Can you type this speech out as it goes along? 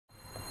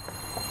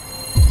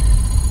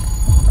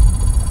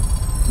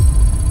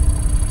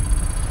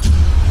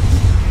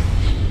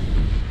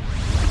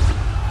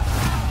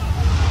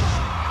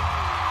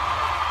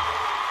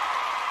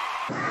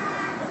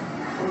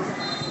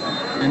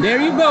And there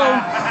you go.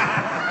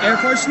 Air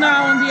Force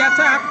now on the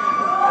attack.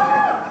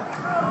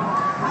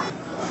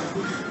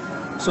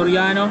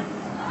 Soriano.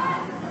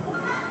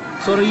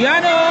 A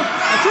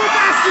true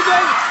pass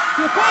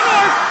to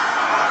corner.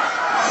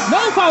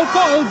 No foul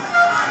called.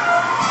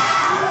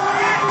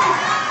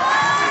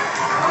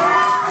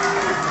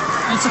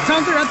 It's a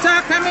counter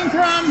attack coming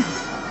from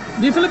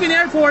the Philippine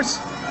Air Force.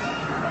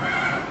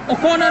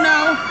 Okono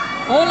now,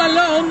 all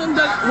alone on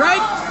the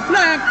right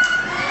flank.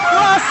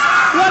 Cross,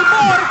 well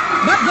more,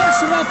 but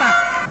there's Rota.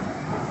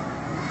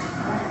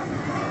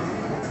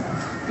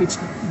 It's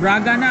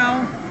Braga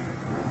now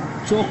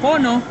to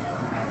Okono.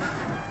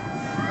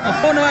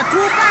 Okono, a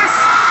true pass.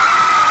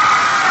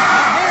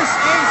 There's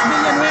Ace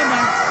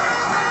Villanueva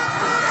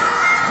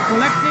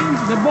collecting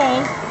the ball.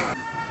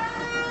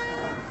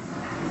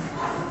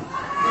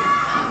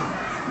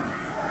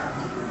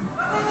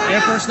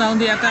 Air Force now on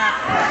the attack.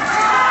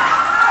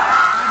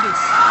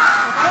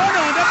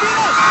 Okono, the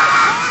field.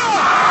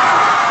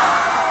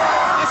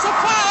 It's a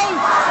foul.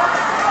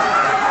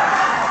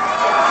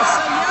 It's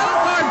a yellow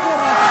card for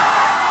Rota.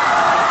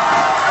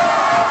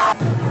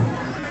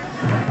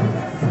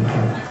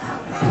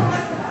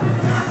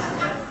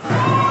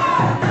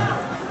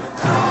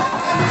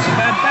 It's a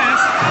bad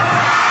pass.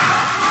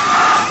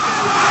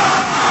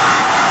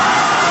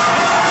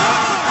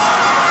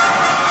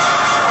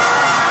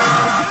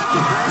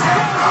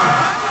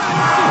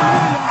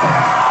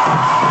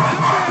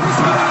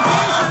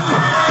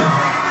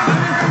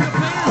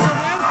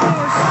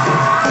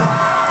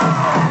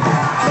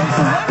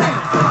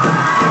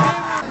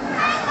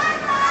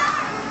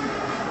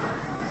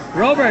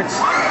 Roberts,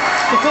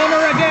 the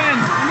corner again,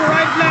 on the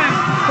right flank,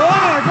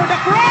 corner for the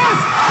cross!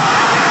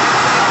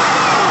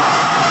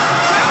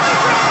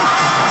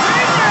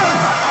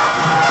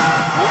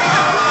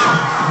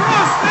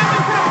 Cross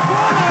coming from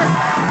corner,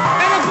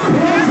 and a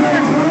good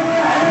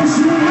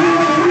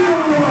Kenshiro,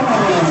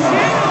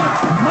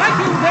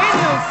 Michael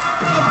Daniels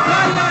of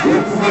Kaya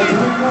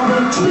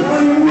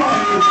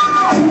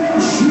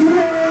FC.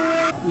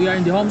 We are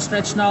in the home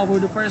stretch now for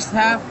the first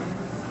half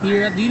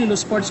here at the Iloilo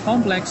Sports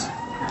Complex.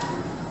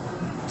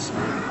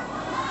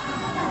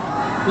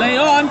 Play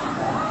on. Air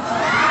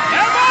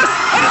Force!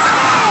 And it's a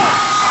goal!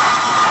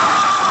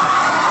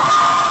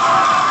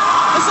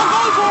 It's a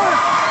goal for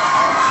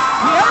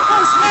the Air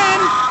Force men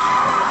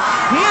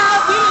here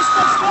at the Iloilo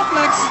Sports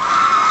Complex.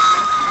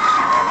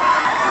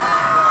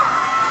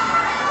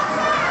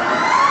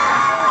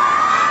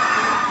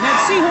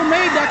 Let's see who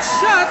made that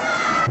shot.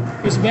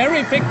 He's very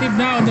effective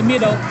now in the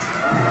middle.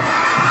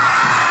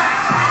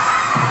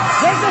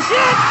 There's the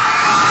shot!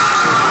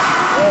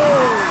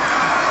 Oh!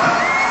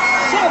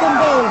 Southern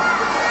goal.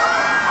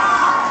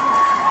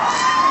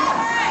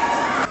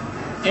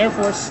 Air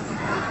Force.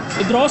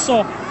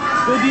 Idroso.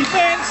 Good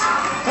defense.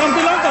 From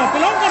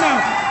Pilonco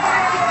now.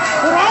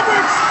 For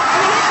Roberts.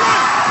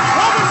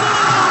 Roberts on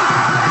the line.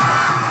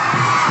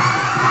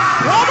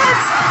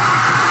 Roberts.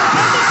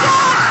 There's the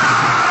shot.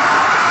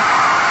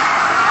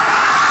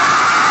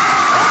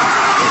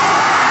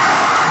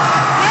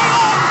 Hang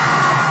on.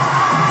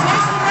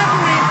 Says the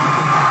referee.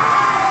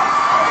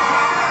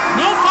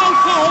 No foul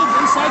called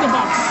inside the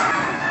box.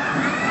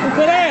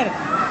 Ferrer.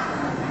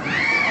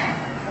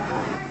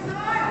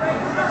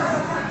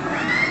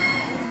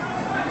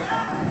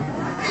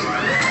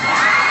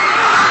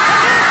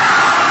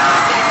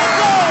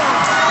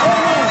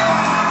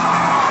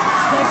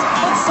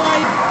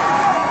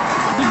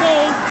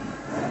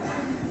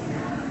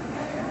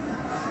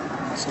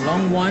 It's a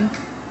long one.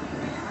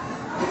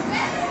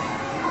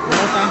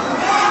 Rota.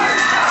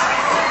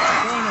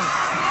 Corner.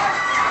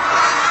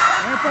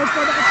 Air Force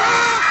for the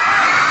attack.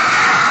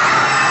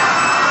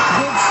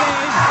 Good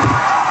save.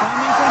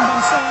 Coming from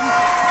Banson.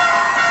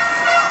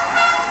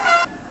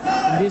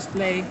 In this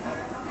play.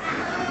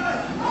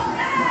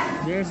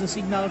 There's the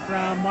signal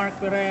from Mark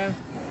Ferrer.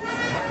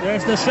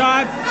 There's the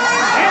shot.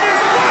 And there's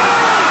the goal!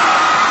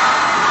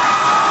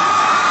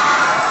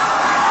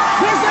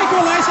 Here's the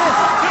equalizer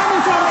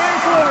coming from Air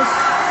Force.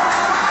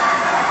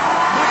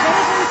 But the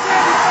referee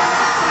said it's an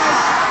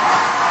offside.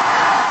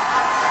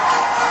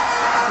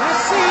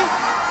 Let's see.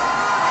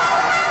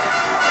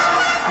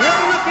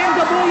 Referee Ken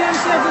Gaboyan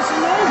said it's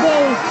no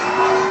goal.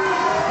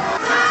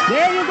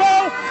 There you go.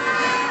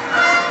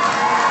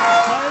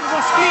 So it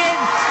was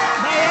cleared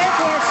by Air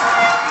Force.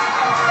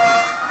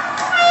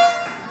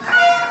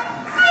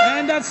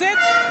 And that's it.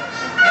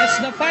 That's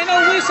the final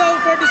whistle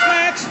for this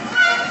match.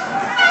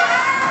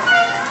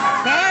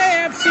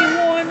 Kaya FC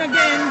won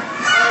again.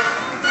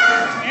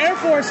 Air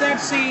Force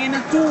FC in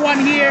a 2-1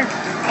 here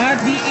at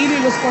the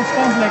Iloilo Sports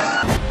Complex.